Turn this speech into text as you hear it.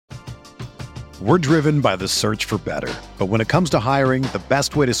We're driven by the search for better. But when it comes to hiring, the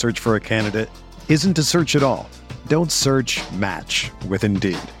best way to search for a candidate isn't to search at all. Don't search, match with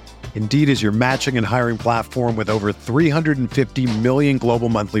Indeed. Indeed is your matching and hiring platform with over 350 million global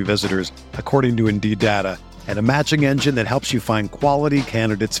monthly visitors, according to Indeed data, and a matching engine that helps you find quality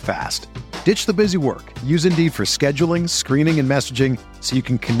candidates fast. Ditch the busy work. Use Indeed for scheduling, screening, and messaging so you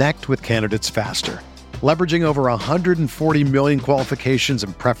can connect with candidates faster. Leveraging over 140 million qualifications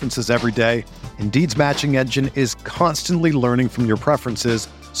and preferences every day, Indeed's matching engine is constantly learning from your preferences,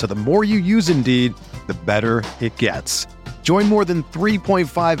 so the more you use Indeed, the better it gets. Join more than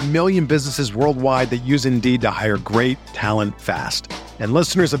 3.5 million businesses worldwide that use Indeed to hire great talent fast. And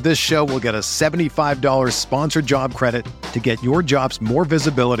listeners of this show will get a $75 sponsored job credit to get your jobs more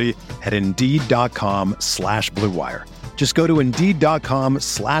visibility at Indeed.com/Blue Wire. Just go to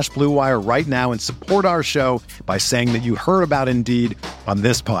Indeed.com/Blue Wire right now and support our show by saying that you heard about Indeed on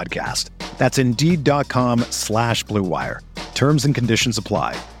this podcast. That's Indeed.com/Blue Wire. Terms and conditions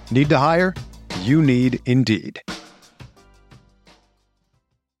apply. Need to hire? You need Indeed.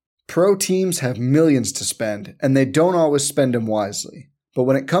 Pro teams have millions to spend, and they don't always spend them wisely. But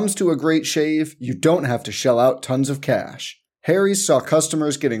when it comes to a great shave, you don't have to shell out tons of cash. Harry's saw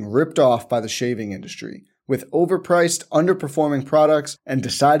customers getting ripped off by the shaving industry with overpriced, underperforming products and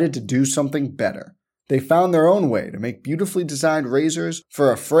decided to do something better. They found their own way to make beautifully designed razors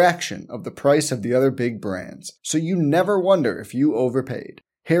for a fraction of the price of the other big brands, so you never wonder if you overpaid.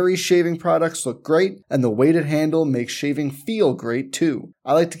 Harry's shaving products look great, and the weighted handle makes shaving feel great too.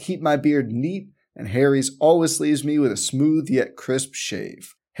 I like to keep my beard neat, and Harry's always leaves me with a smooth yet crisp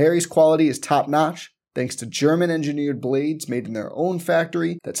shave. Harry's quality is top-notch, thanks to German-engineered blades made in their own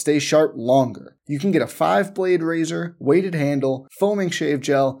factory that stay sharp longer. You can get a 5-blade razor, weighted handle, foaming shave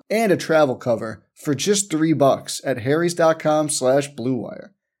gel, and a travel cover for just $3 at harrys.com/Blue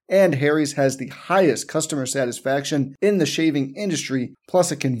Wire. And Harry's has the highest customer satisfaction in the shaving industry,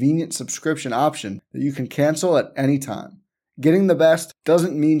 plus a convenient subscription option that you can cancel at any time. Getting the best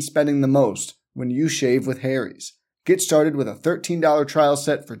doesn't mean spending the most when you shave with Harry's. Get started with a $13 trial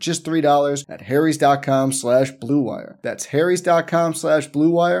set for just $3 at harrys.com/Blue Wire. That's harrys.com/Blue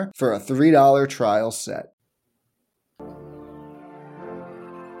Wire for a $3 trial set.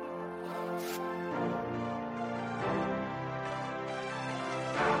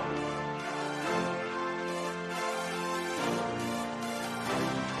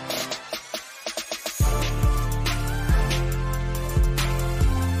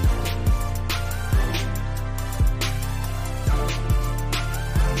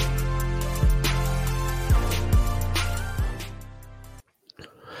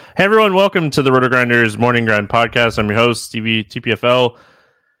 Hey everyone, welcome to the Roto Grinders Morning Grind Podcast. I'm your host, Stevie TPFL.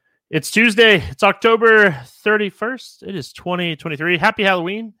 It's Tuesday. It's October 31st. It is 2023. Happy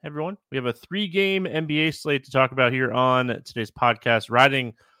Halloween, everyone. We have a 3-game NBA slate to talk about here on today's podcast.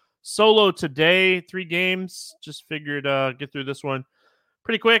 Riding solo today, 3 games. Just figured get through this one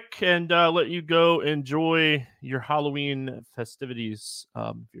pretty quick and let you go enjoy your Halloween festivities.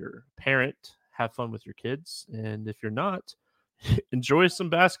 If you're a parent, have fun with your kids. And if you're not, enjoy some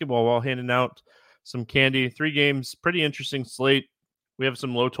basketball while handing out some candy. 3 games, pretty interesting slate. We have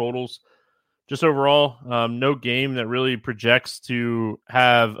some low totals. Just overall, no game that really projects to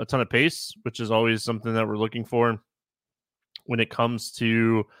have a ton of pace, which is always something that we're looking for when it comes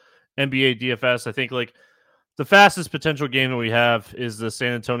to NBA DFS. I think like the fastest potential game that we have is the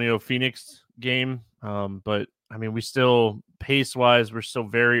San Antonio Phoenix game. But I mean, we still pace wise, we're still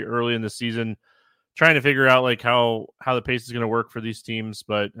very early in the season, trying to figure out like how the pace is going to work for these teams.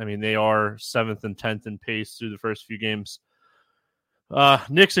 But I mean, they are 7th and 10th in pace through the first few games.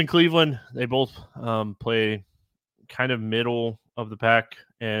 Knicks and Cleveland, they both play kind of middle of the pack,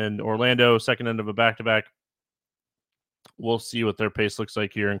 and Orlando, second end of a back-to-back. We'll see what their pace looks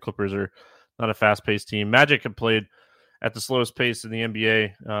like here, and Clippers are not a fast-paced team. Magic have played at the slowest pace in the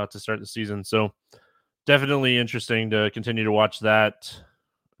NBA to start the season, so definitely interesting to continue to watch that.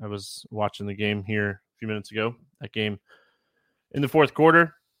 I was watching the game here a few minutes ago, that game in the fourth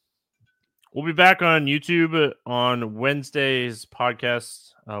quarter. We'll be back on YouTube on Wednesday's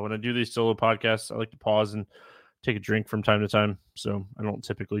podcast. When I do these solo podcasts, I like to pause and take a drink from time to time, so I don't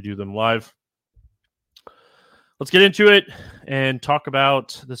typically do them live. Let's get into it and talk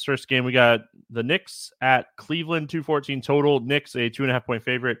about this first game. We got the Knicks at Cleveland, 214 total. Knicks, a 2.5-point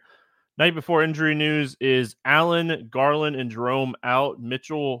favorite. Night before injury news is Allen, Garland, and Jerome out.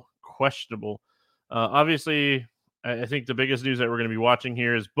 Mitchell questionable. Obviously, I think the biggest news that we're going to be watching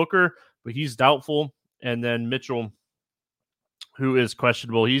here is Booker, but he's doubtful. And then Mitchell, who is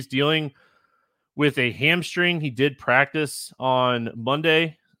questionable. He's dealing with a hamstring. He did practice on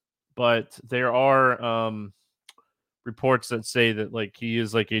Monday, but there are reports that say that like he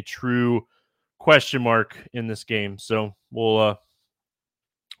is like a true question mark in this game. So we'll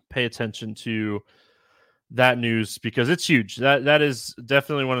pay attention to that news because it's huge. That is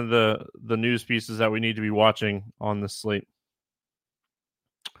definitely one of the news pieces that we need to be watching on this slate.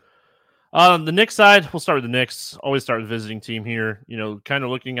 The Knicks side, we'll start with the Knicks. Always start with the visiting team here. You know, kind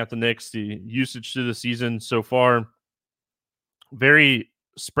of looking at the Knicks, the usage through the season so far, very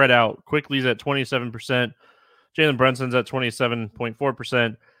spread out. Quickly's at 27%. Jalen Brunson's at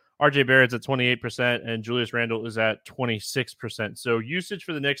 27.4%. RJ Barrett's at 28%, and Julius Randle is at 26%. So usage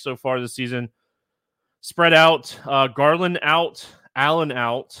for the Knicks so far this season, spread out. Garland out, Allen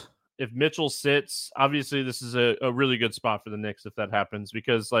out. If Mitchell sits, obviously this is a really good spot for the Knicks if that happens,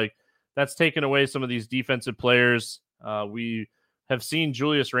 because like that's taken away some of these defensive players. We have seen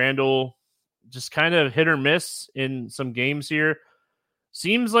Julius Randle just kind of hit or miss in some games here.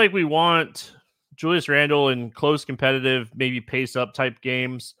 Seems like we want Julius Randle in close, competitive, maybe pace-up type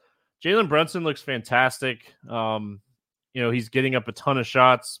games. Jalen Brunson looks fantastic. He's getting up a ton of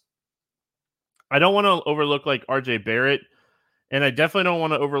shots. I don't want to overlook like RJ Barrett, and I definitely don't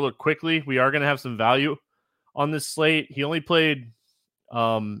want to overlook Quickly. We are going to have some value on this slate. He only played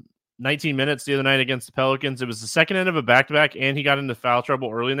 19 minutes the other night against the Pelicans. It was the second end of a back-to-back, and he got into foul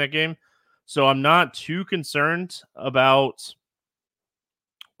trouble early in that game. So I'm not too concerned about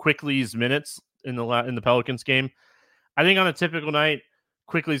Quickly's minutes in the Pelicans game. I think on a typical night,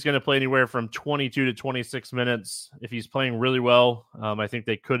 Quickly's going to play anywhere from 22 to 26 minutes. If he's playing really well, I think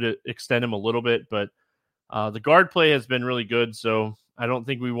they could extend him a little bit, but the guard play has been really good, so I don't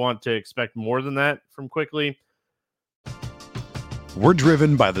think we want to expect more than that from Quickly. We're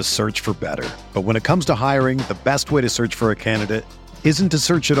driven by the search for better. But when it comes to hiring, the best way to search for a candidate isn't to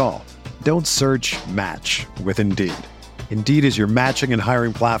search at all. Don't search, match with Indeed. Indeed is your matching and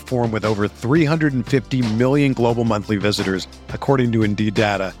hiring platform with over 350 million global monthly visitors, according to Indeed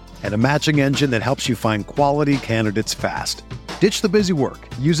data, and a matching engine that helps you find quality candidates fast. Ditch the busy work.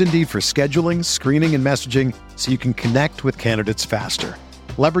 Use Indeed for scheduling, screening, and messaging so you can connect with candidates faster.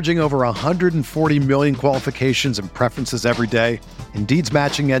 Leveraging over 140 million qualifications and preferences every day, Indeed's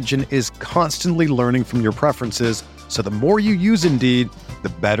matching engine is constantly learning from your preferences, so the more you use Indeed, the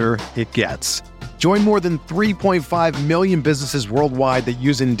better it gets. Join more than 3.5 million businesses worldwide that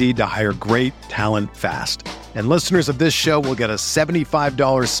use Indeed to hire great talent fast. And listeners of this show will get a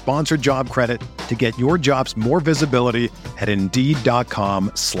 $75 sponsored job credit to get your jobs more visibility at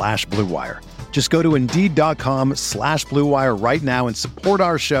Indeed.com/Blue Wire. Just go to Indeed.com/Blue Wire right now and support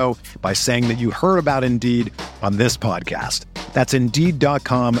our show by saying that you heard about Indeed on this podcast. That's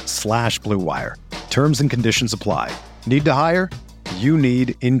Indeed.com/Blue Wire. Terms and conditions apply. Need to hire? You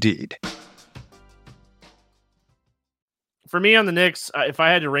need Indeed. For me on the Knicks, if I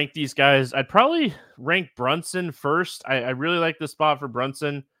had to rank these guys, I'd probably rank Brunson first. I really like the spot for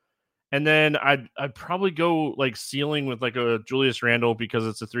Brunson. And then I'd probably go like ceiling with like a Julius Randle because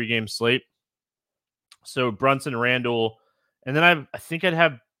it's a 3-game slate. So Brunson, Randle, and then I think I'd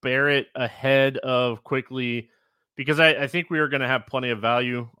have Barrett ahead of Quickly because I think we are going to have plenty of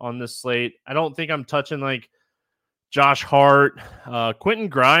value on this slate. I don't think I'm touching like Josh Hart, Quentin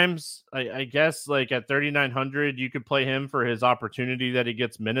Grimes. I guess like at 3,900, you could play him for his opportunity that he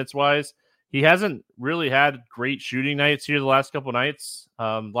gets minutes wise. He hasn't really had great shooting nights here the last couple nights,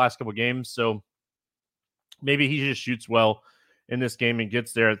 last couple games. So maybe he just shoots well in this game and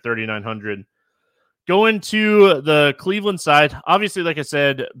gets there at 3,900. Going to the Cleveland side, obviously, like I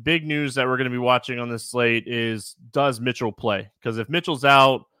said, big news that we're going to be watching on this slate is, does Mitchell play? Because if Mitchell's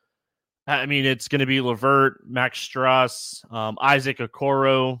out, I mean, it's going to be LeVert, Max Strus, Isaac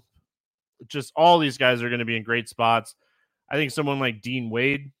Okoro. Just all these guys are going to be in great spots. I think someone like Dean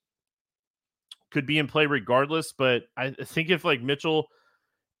Wade could be in play regardless, but I think if like Mitchell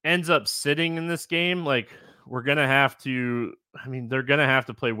ends up sitting in this game, like we're going to have to, they're going to have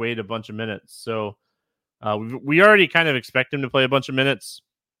to play Wade a bunch of minutes. So we already kind of expect him to play a bunch of minutes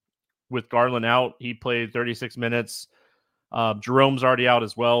with Garland out. He played 36 minutes. Jerome's already out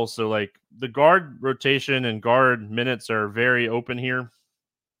as well. So like the guard rotation and guard minutes are very open here.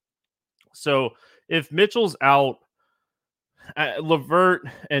 So if Mitchell's out, LeVert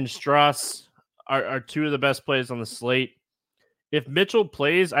and Strus are two of the best plays on the slate. If Mitchell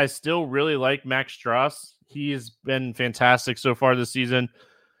plays, I still really like Max Strus. He's been fantastic so far this season.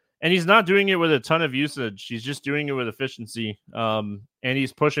 And he's not doing it with a ton of usage. He's just doing it with efficiency. And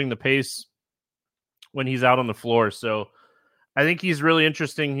he's pushing the pace when he's out on the floor. So I think he's really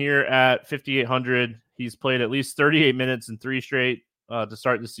interesting here at 5,800. He's played at least 38 minutes in 3 straight to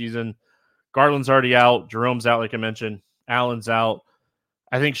start the season. Garland's already out. Jerome's out, like I mentioned. Allen's out.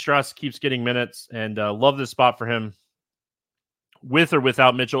 I think Strus keeps getting minutes, and love this spot for him with or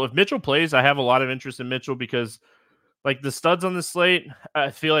without Mitchell. If Mitchell plays, I have a lot of interest in Mitchell because like the studs on the slate, I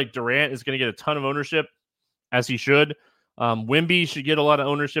feel like Durant is going to get a ton of ownership, as he should. Wemby should get a lot of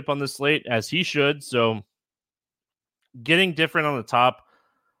ownership on the slate, as he should. So getting different on the top,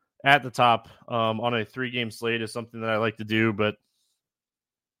 at the top, on a 3-game slate is something that I like to do. But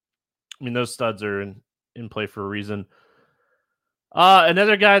I mean, those studs are in play for a reason.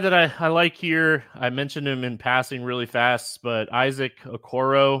 Another guy that I like here, I mentioned him in passing really fast, but Isaac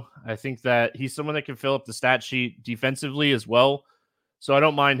Okoro, I think that he's someone that can fill up the stat sheet defensively as well. So I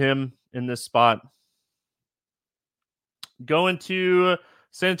don't mind him in this spot. Going to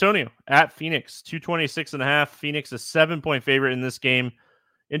San Antonio at Phoenix, 226.5. Phoenix, a 7-point favorite in this game.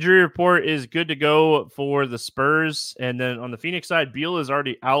 Injury report is good to go for the Spurs. And then on the Phoenix side, Beal is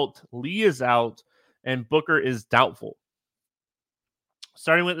already out, Lee is out, and Booker is doubtful.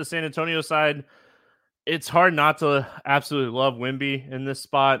 Starting with the San Antonio side, it's hard not to absolutely love Wemby in this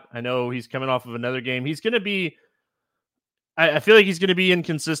spot. I know he's coming off of another game. He's going to be, I feel like he's going to be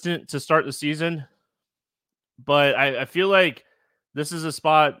inconsistent to start the season, but I feel like this is a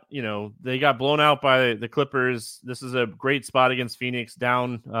spot, they got blown out by the Clippers. This is a great spot against Phoenix,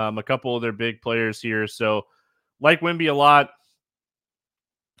 down a couple of their big players here. So like Wemby a lot.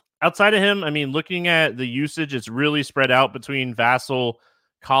 Outside of him, I mean, looking at the usage, it's really spread out between Vassell,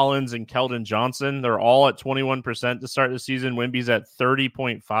 Collins, and Keldon Johnson. They're all at 21% to start the season. Wemby's at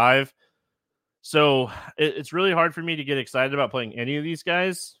 30.5. So it's really hard for me to get excited about playing any of these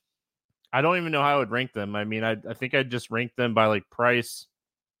guys. I don't even know how I would rank them. I mean, I think I'd just rank them by like price.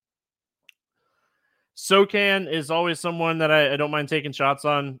 Sochan is always someone that I don't mind taking shots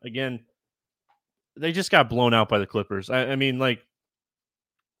on. Again, they just got blown out by the Clippers. I mean, like,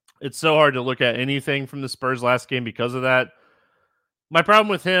 it's so hard to look at anything from the Spurs last game because of that. My problem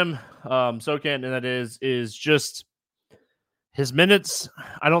with him, Sochan, and that is just his minutes.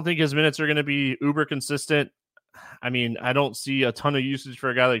 I don't think his minutes are going to be uber consistent. I mean, I don't see a ton of usage for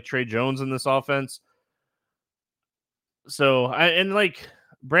a guy like Trey Jones in this offense. So,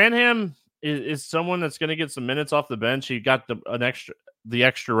 Branham is someone that's going to get some minutes off the bench. He got the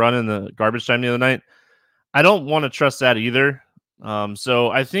extra run in the garbage time the other night. I don't want to trust that either. So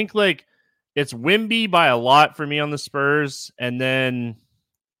I think like it's Wemby by a lot for me on the Spurs, and then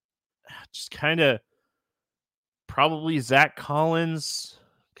just kind of probably Zach Collins,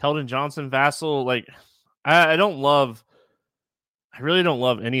 Keldon Johnson, Vassell. Like I really don't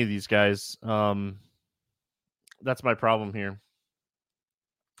love any of these guys. That's my problem here.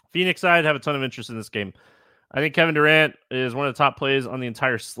 Phoenix side have a ton of interest in this game. I think Kevin Durant is one of the top plays on the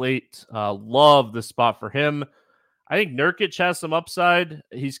entire slate. Love the spot for him. I think Nurkic has some upside.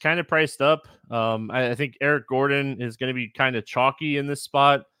 He's kind of priced up. I think Eric Gordon is going to be kind of chalky in this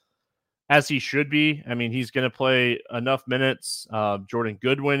spot, as he should be. I mean, he's going to play enough minutes. Jordan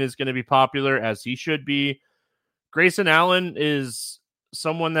Goodwin is going to be popular, as he should be. Grayson Allen is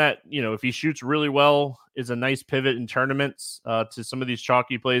someone that, if he shoots really well, is a nice pivot in tournaments to some of these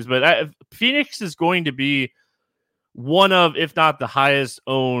chalky plays. But Phoenix is going to be one of, if not the highest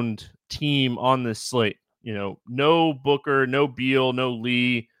owned team on this slate. No Booker, no Beal, no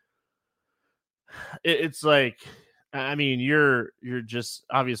Lee. It's like, I mean, you're just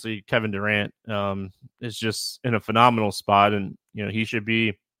obviously Kevin Durant is just in a phenomenal spot, and he should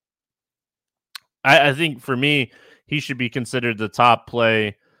be. I think for me, he should be considered the top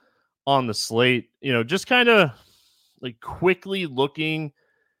play on the slate. Just kind of like quickly looking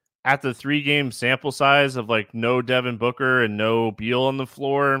at the 3-game sample size of like no Devin Booker and no Beal on the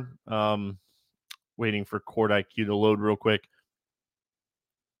floor. Waiting for Court IQ to load real quick.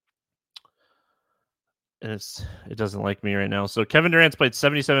 And it doesn't like me right now. So Kevin Durant's played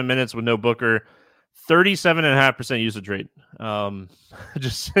 77 minutes with no Booker, 37.5% usage rate.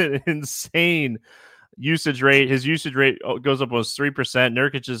 Just an insane usage rate. His usage rate goes up almost 3%.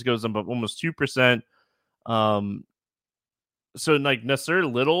 Nurkic's goes up almost 2%. So like Nasir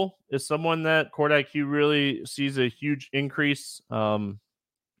Little is someone that Court IQ really sees a huge increase.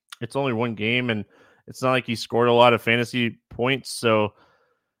 It's only one game, and it's not like he scored a lot of fantasy points. So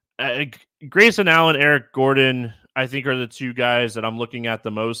Grayson Allen, Eric Gordon, I think are the two guys that I'm looking at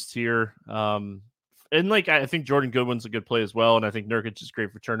the most here. And I think Jordan Goodwin's a good play as well. And I think Nurkic is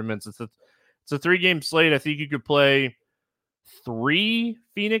great for tournaments. It's a 3-game slate. I think you could play 3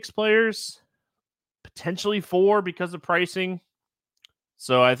 Phoenix players, potentially 4 because of pricing.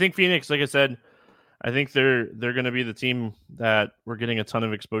 So I think Phoenix, like I said, I think they're going to be the team that we're getting a ton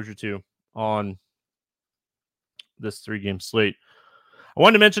of exposure to on this 3-game slate. I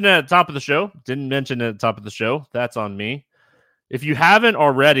wanted to mention it at the top of the show. Didn't mention it at the top of the show. That's on me. If you haven't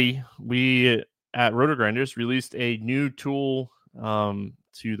already, we at RotoGrinders released a new tool to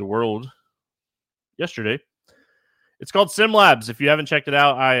the world yesterday. It's called SimLabs. If you haven't checked it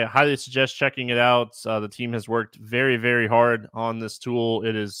out, I highly suggest checking it out. The team has worked very, very hard on this tool.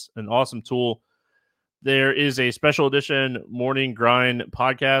 It is an awesome tool. There is a special edition Morning Grind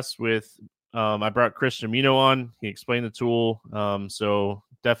podcast with I brought Chris Jamino on. He explained the tool. So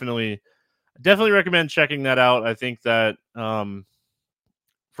definitely recommend checking that out. I think that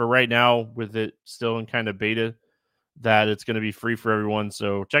for right now, with it still in kind of beta, that it's going to be free for everyone.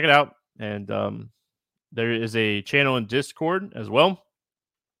 So check it out. And there is a channel in Discord as well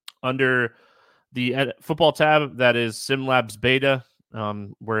under the football tab that is SimLabs Beta,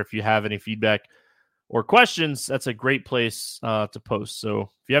 where if you have any feedback or questions, that's a great place to post. So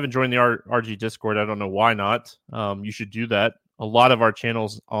if you haven't joined the RG Discord, I don't know why not. You should do that. A lot of our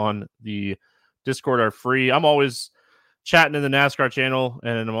channels on the Discord are free. I'm always chatting in the NASCAR channel,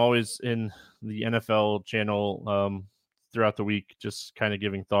 and I'm always in the NFL channel throughout the week, just kind of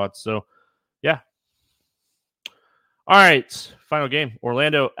giving thoughts. So, yeah. All right, final game.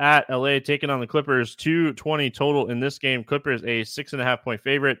 Orlando at LA taking on the Clippers. 220 total in this game. Clippers a 6.5-point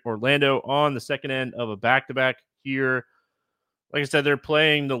favorite. Orlando on the second end of a back-to-back here. Like I said, they're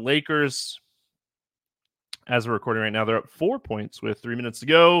playing the Lakers. As we're recording right now, they're up 4 points with 3 minutes to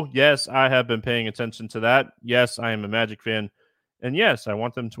go. Yes, I have been paying attention to that. Yes, I am a Magic fan. And yes, I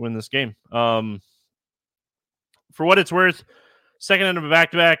want them to win this game. For what it's worth, second end of a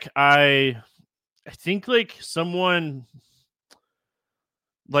back-to-back, I think like someone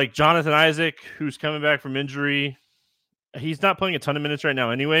like Jonathan Isaac, who's coming back from injury, he's not playing a ton of minutes right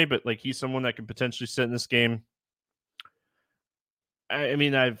now anyway, but like he's someone that could potentially sit in this game. I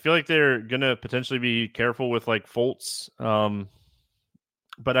mean, I feel like they're going to potentially be careful with like Fultz,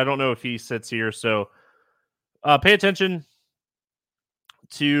 but I don't know if he sits here. So pay attention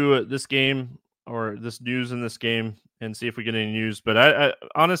to this game or this news in this game and see if we get any news. But I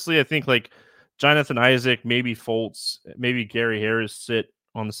honestly, I think like Jonathan Isaac, maybe Fultz, maybe Gary Harris sit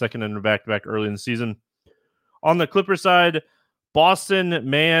on the second end of back-to-back early in the season. On the Clipper side, Boston,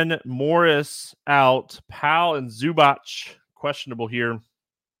 Mann, Morris out, Powell and Zubac questionable here.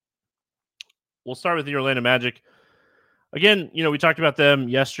 We'll start with the Orlando Magic. Again, we talked about them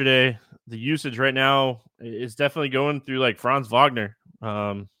yesterday. The usage right now is definitely going through like Franz Wagner.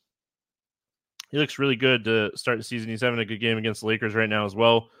 He looks really good to start the season. He's having a good game against the Lakers right now as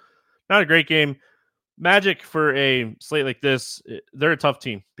well. Not a great game. Magic for a slate like this, they're a tough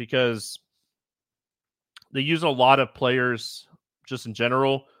team because they use a lot of players just in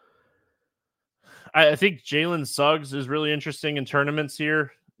general. I think Jalen Suggs is really interesting in tournaments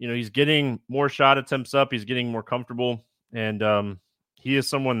here. He's getting more shot attempts up. He's getting more comfortable. And he is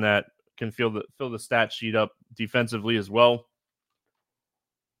someone that can fill the stat sheet up defensively as well.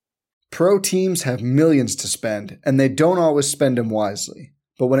 Pro teams have millions to spend, and they don't always spend them wisely.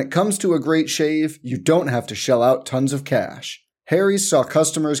 But when it comes to a great shave, you don't have to shell out tons of cash. Harry's saw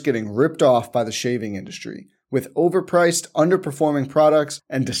customers getting ripped off by the shaving industry with overpriced, underperforming products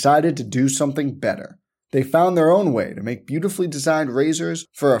and decided to do something better. They found their own way to make beautifully designed razors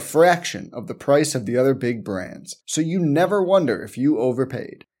for a fraction of the price of the other big brands, so you never wonder if you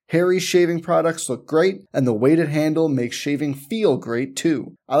overpaid. Harry's shaving products look great, and the weighted handle makes shaving feel great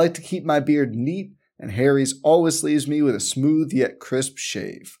too. I like to keep my beard neat, and Harry's always leaves me with a smooth yet crisp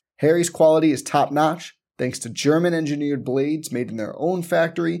shave. Harry's quality is top-notch, thanks to German-engineered blades made in their own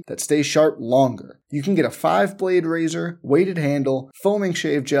factory that stay sharp longer. You can get a 5-blade razor, weighted handle, foaming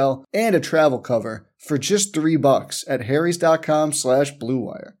shave gel, and a travel cover for just $3 at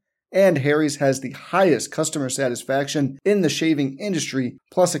harrys.com/bluewire. And Harry's has the highest customer satisfaction in the shaving industry,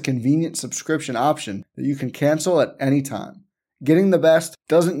 plus a convenient subscription option that you can cancel at any time. Getting the best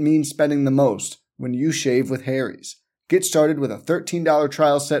doesn't mean spending the most when you shave with Harry's. Get started with a $13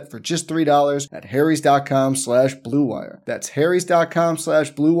 trial set for just $3 at harrys.com/bluewire. That's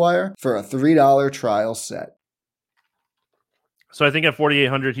harrys.com/bluewire for a $3 trial set. So I think at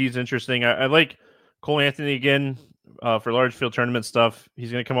 4,800, he's interesting. I like Cole Anthony again for large field tournament stuff.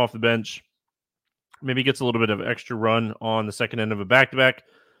 He's going to come off the bench. Maybe gets a little bit of extra run on the second end of a back-to-back.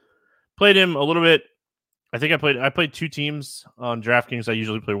 Played him a little bit. I think I played 2 teams on DraftKings. I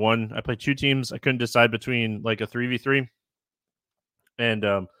usually play 1. I played 2 teams. I couldn't decide between like a 3v3.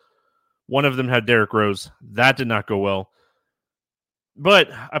 And one of them had Derrick Rose. That did not go well. But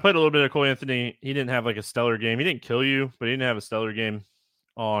I played a little bit of Cole Anthony. He didn't have like a stellar game. He didn't kill you, but he didn't have a stellar game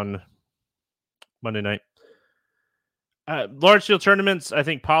on Monday night. Large field tournaments, I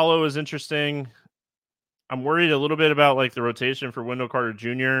think Paolo is interesting. I'm worried a little bit about like the rotation for Wendell Carter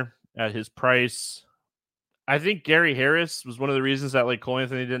Jr. at his price. I think Gary Harris was one of the reasons that like Cole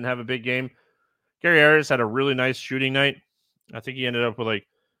Anthony didn't have a big game. Gary Harris had a really nice shooting night. I think he ended up with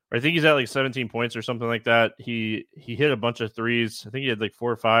I think he's at like 17 points or something like that. He hit a bunch of threes. I think he had like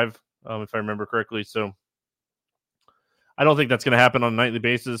 4 or 5, if I remember correctly. So I don't think that's going to happen on a nightly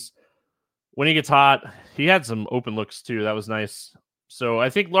basis. When he gets hot, he had some open looks too. That was nice. So I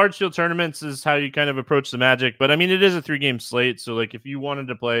think large field tournaments is how you kind of approach the Magic. But I mean, it is a 3-game slate. So like if you wanted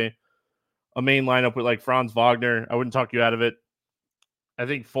to play a main lineup with like Franz Wagner, I wouldn't talk you out of it. I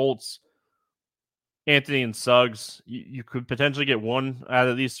think Fultz, Anthony, and Suggs, you could potentially get one out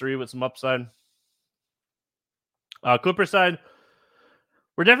of these 3 with some upside. Clipper side,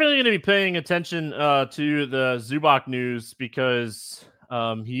 we're definitely going to be paying attention to the Zubac news because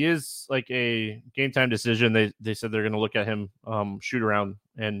he is like a game time decision. They said they're going to look at him shoot around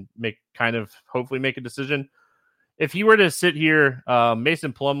and hopefully make a decision. If he were to sit here,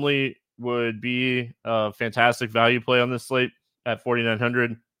 Mason Plumlee would be a fantastic value play on this slate at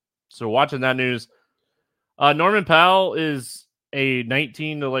 4,900. So watching that news, Norman Powell is a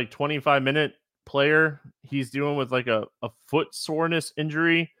 19 to like 25 minute player. He's dealing with like a foot soreness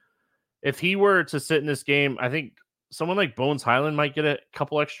injury. If he were to sit in this game, I think someone like Bones Highland might get a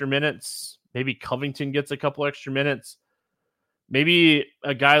couple extra minutes. Maybe Covington gets a couple extra minutes. Maybe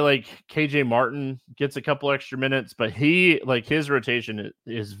a guy like KJ Martin gets a couple extra minutes, but his rotation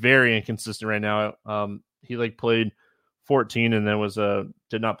is very inconsistent right now. He like played 14 and then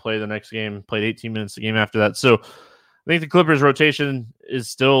did not play the next game, played 18 minutes the game after that. So I think the Clippers rotation is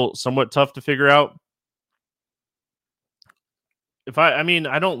still somewhat tough to figure out.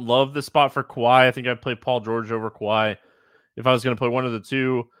 I don't love the spot for Kawhi. I think I'd play Paul George over Kawhi if I was going to play one of the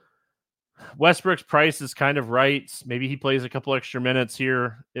two. Westbrook's price is kind of right. Maybe he plays a couple extra minutes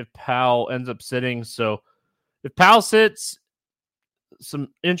here if Powell ends up sitting. So if Powell sits, some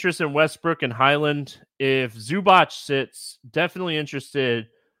interest in Westbrook and Highland. If Zubac sits, definitely interested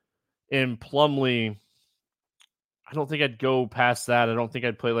in Plumlee. I don't think I'd go past that. I don't think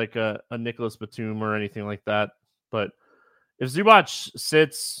I'd play like a Nicholas Batum or anything like that. But if Zubac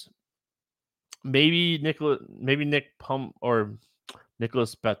sits, maybe Nick Pump or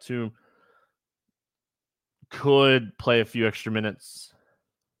Nicholas Batum could play a few extra minutes,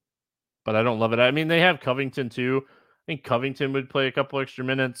 but I don't love it. I mean, they have Covington too. I think Covington would play a couple extra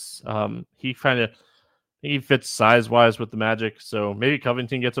minutes. He fits size wise with the Magic, so maybe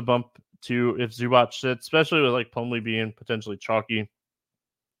Covington gets a bump too if Zubac sits, especially with like Plumlee being potentially chalky.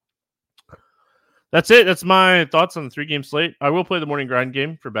 That's it. That's my thoughts on the 3-game slate. I will play the morning grind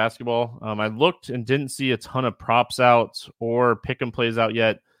game for basketball. I looked and didn't see a ton of props out or pick and plays out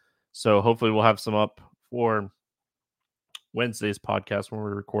yet, so hopefully we'll have some up for Wednesday's podcast when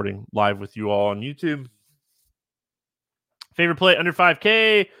we're recording live with you all on YouTube. Favorite play under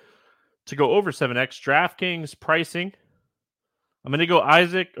 5K to go over 7X. DraftKings pricing. I'm going to go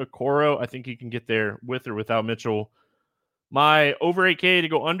Isaac Okoro. I think he can get there with or without Mitchell. My over 8K to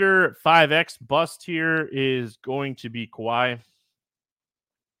go under 5X bust here is going to be Kawhi.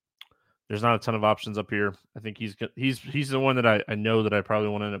 There's not a ton of options up here. I think he's the one that I know that I probably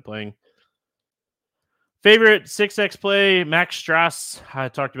won't end up playing. Favorite 6X play, Max Strus. I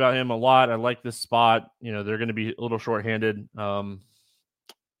talked about him a lot. I like this spot. They're going to be a little shorthanded. I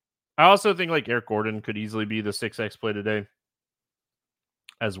also think like Eric Gordon could easily be the 6X play today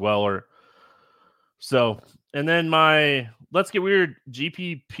as well. And then my Let's Get Weird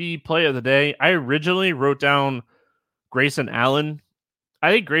GPP play of the day. I originally wrote down Grayson Allen.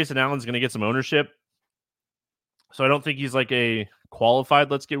 I think Grayson Allen's going to get some ownership. So I don't think he's like a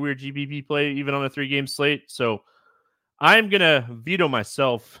qualified Let's Get Weird GPP play, even on a 3-game slate. So I'm going to veto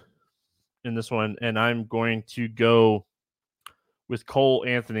myself in this one, and I'm going to go with Cole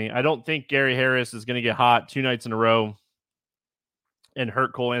Anthony. I don't think Gary Harris is going to get hot 2 nights in a row and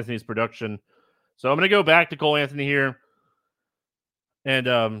hurt Cole Anthony's production. So I'm going to go back to Cole Anthony here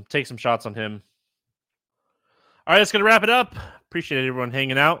and take some shots on him. All right, that's going to wrap it up. Appreciate everyone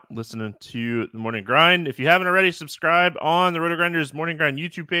hanging out, listening to the Morning Grind. If you haven't already, subscribe on the Roto Grinders Morning Grind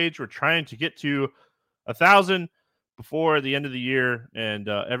YouTube page. We're trying to get to 1,000 before the end of the year. And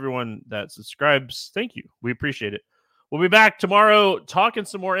everyone that subscribes, thank you. We appreciate it. We'll be back tomorrow talking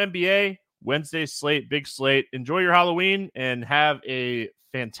some more NBA. Wednesday slate, big slate. Enjoy your Halloween and have a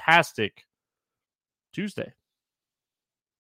fantastic Tuesday.